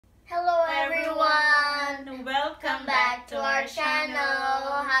Welcome back to our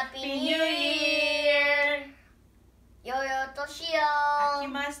channel. Happy New Year! Yoyo Toshio!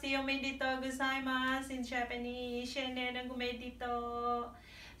 Akemashite Omedetou Gozaimasu in Japanese. Omedetou.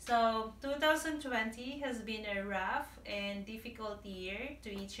 So 2020 has been a rough and difficult year to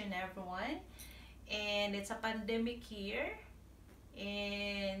each and everyone, and it's a pandemic year,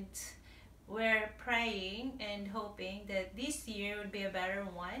 and we're praying and hoping that this year would be a better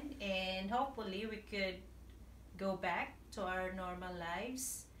one, and hopefully we could go back to our normal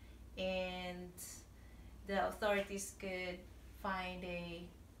lives and the authorities could find a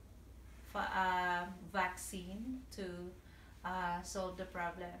vaccine to solve the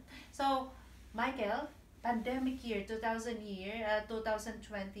problem. So, Michael, pandemic year,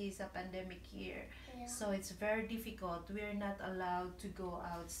 2020 is a pandemic year. Yeah. So it's very difficult. We're not allowed to go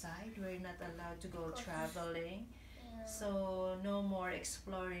outside. We're not allowed to go traveling. Yeah. So no more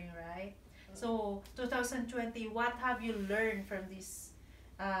exploring, right? So 2020, what have you learned from this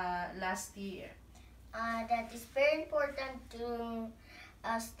last year? That it's very important to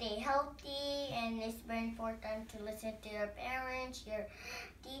stay healthy, and it's very important to listen to your parents, your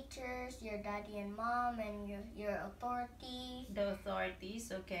teachers, your daddy and mom, and your authorities. The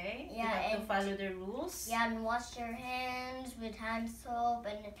authorities, okay? Yeah, you have and to follow the rules. Yeah, and wash your hands with hand soap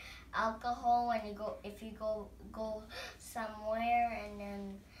and alcohol when you go, if you go somewhere, and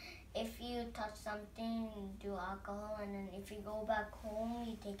then if you touch something, you do alcohol, and then if you go back home,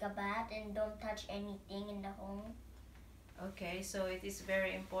 you take a bath and don't touch anything in the home. Okay, so it is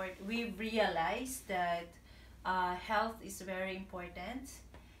very important. We realize that health is very important,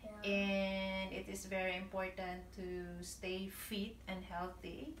 Yeah. and it is very important to stay fit and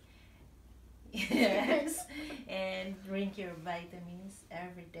healthy. Yes, and drink your vitamins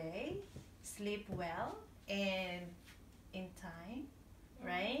every day, sleep well and in time,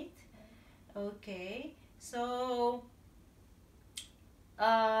 right? Okay, so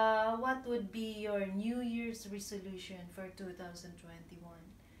what would be your New Year's resolution for 2021?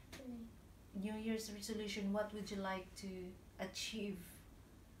 New Year's resolution, what would you like to achieve,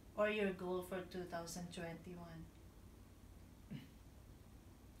 or your goal for 2021?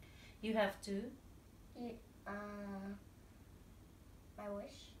 You have to? My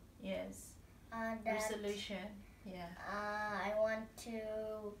wish? Yes. That Resolution, yeah. I want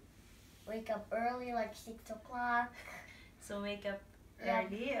to wake up early, like 6 o'clock. So wake up Yeah.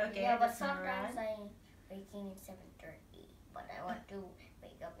 early, okay, Yeah, but that's all sometimes right. I'm waking at 7:30, but I want to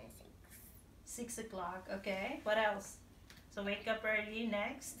wake up at 6. 6 o'clock, okay. What else? So wake up early,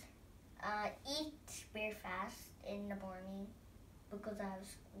 next. Eat very fast in the morning because I have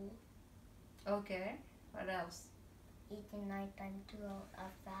school. Okay. What else? Eat in nighttime too,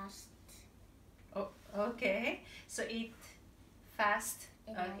 fast Oh, okay. So eat fast.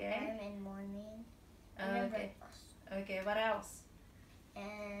 in Okay. nighttime and morning. And then Okay. breakfast. Okay. What else?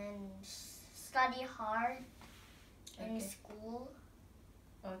 And study hard in Okay. school,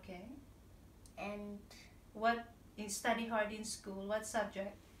 Okay. and What is study hard in school? What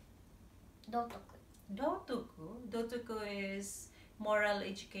subject? dotoku. Dotoku is moral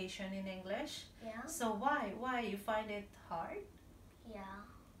education in English. Yeah? So why? Why you find it hard? Yeah.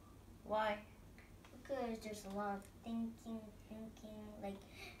 Why? Because there's a lot of thinking, like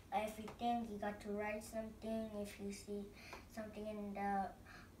if you think, you got to write something. If you see something in the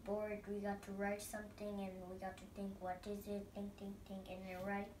board, we got to write something, and we got to think, what is it? Think, and then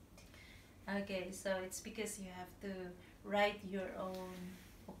write. Okay, so it's because you have to write your own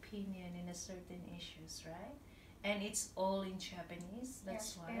opinion in a certain issues, right? And it's all in Japanese.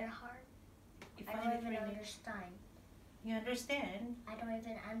 That's Yes, why. very hard. You I find don't it even really. understand. You understand? I don't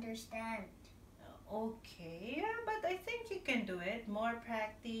even understand. Okay, yeah, but I think you can do it. More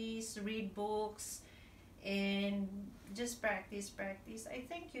practice, read books, and just practice. I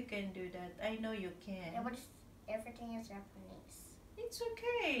think you can do that. I know you can. Yeah, but everything is Japanese. It's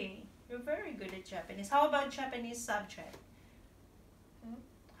okay. You're very good at Japanese. How about Japanese subject?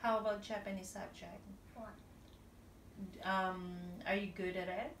 How about Japanese subject? What? Are you good at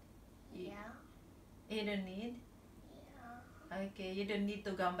it? Yeah. You don't need? Yeah. Okay, you don't need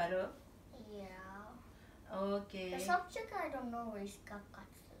to gambaru? Yeah. Okay. The subject I don't know is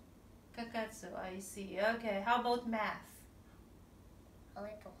kakatsu. Kakatsu, I see. Okay, how about math? A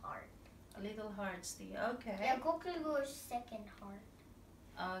little hard. A little hard still. Okay. Yeah, Gokugo is second hard.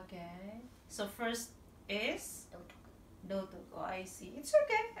 Okay. So first is Dotoku. Dotoku. I see. It's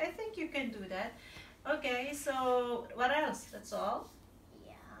okay. I think you can do that. Okay, so what else? That's all?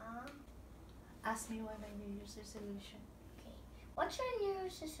 Yeah. Ask me why my New Year's resolution. Okay. What's your New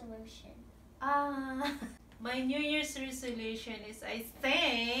Year's resolution? My New Year's resolution is I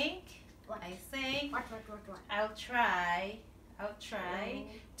think What? I'll try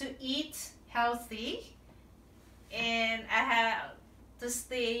to eat healthy, and I have to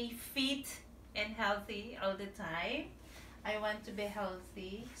stay fit and healthy all the time. I want to be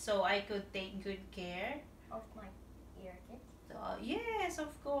healthy so I could take good care Of my ear kids. yes,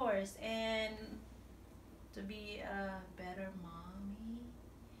 of course, and to be a better mommy.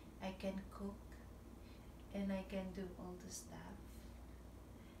 I can cook and I can do all the stuff,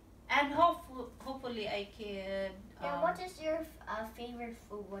 and hopefully I can And what is your favorite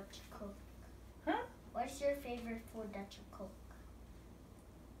food? What you cook? Huh? What's your favorite food that you cook?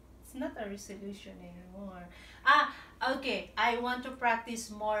 It's not a resolution anymore. Okay. I want to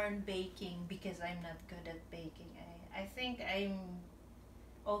practice more on baking because I'm not good at baking. I think I'm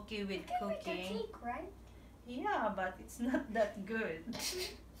okay with You can make a cooking. cake, right? Yeah, but it's not that good.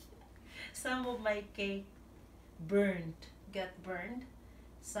 Some of my cake got burned.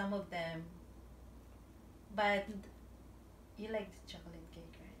 Some of them. But you like the chocolate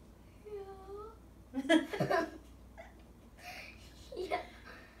cake, right? Yeah. Yeah.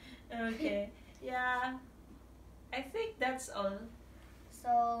 Okay. Yeah. I think that's all.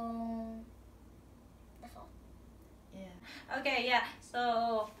 So that's all. Yeah. Okay, yeah.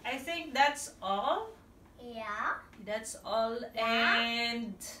 So I think that's all. Yeah. That's all. Yeah.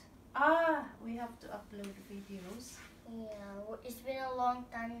 And we have to upload videos. Yeah. It's been a long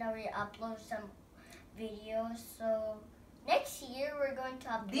time that we upload some videos. So next year we're going to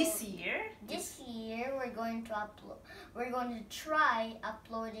upload. This year? This year we're going to upload. We're going to try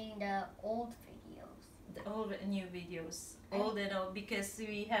uploading the old videos. The old and new videos. Old and old because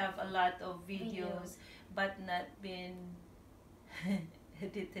we have a lot of videos but not been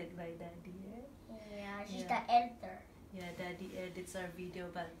edited by Daddy. Yeah, she's Yeah. the editor. Yeah, Daddy edits our video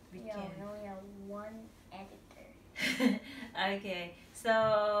but we Yeah, can't. we only have one editor. Okay,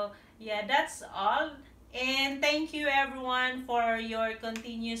 so yeah, that's all. And thank you everyone for your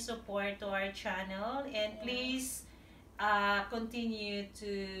continued support to our channel. And Yeah. please continue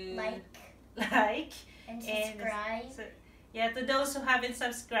to Like and subscribe. Yeah, to those who haven't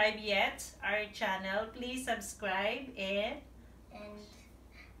subscribed yet our channel, please subscribe and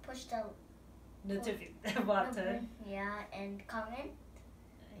push the notification button. Yeah, and comment.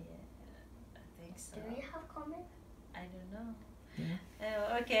 Yeah, I think so. Do we have comment? I don't know.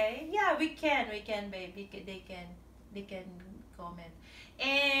 Okay, yeah, we can, baby. They can comment.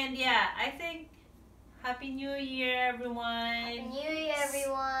 And yeah, I think Happy New Year, everyone. Happy New Year,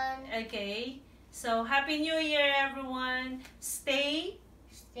 everyone. Okay, so Happy New Year, everyone. Stay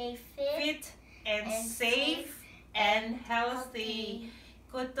fit and safe and healthy.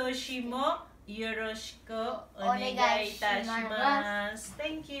 Kotoshi mo yoroshiku onegai itashimasu.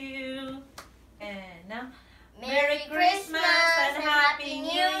 Thank you. And now, Merry Christmas and Happy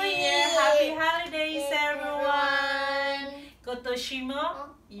New Year. Happy holidays, everyone. Kotoshi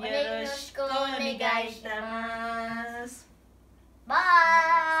mo yoroshiku onegai itamasu.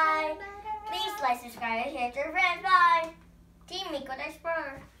 Bye. Please like, subscribe, and share to your friends. Bye. Team Miko, that's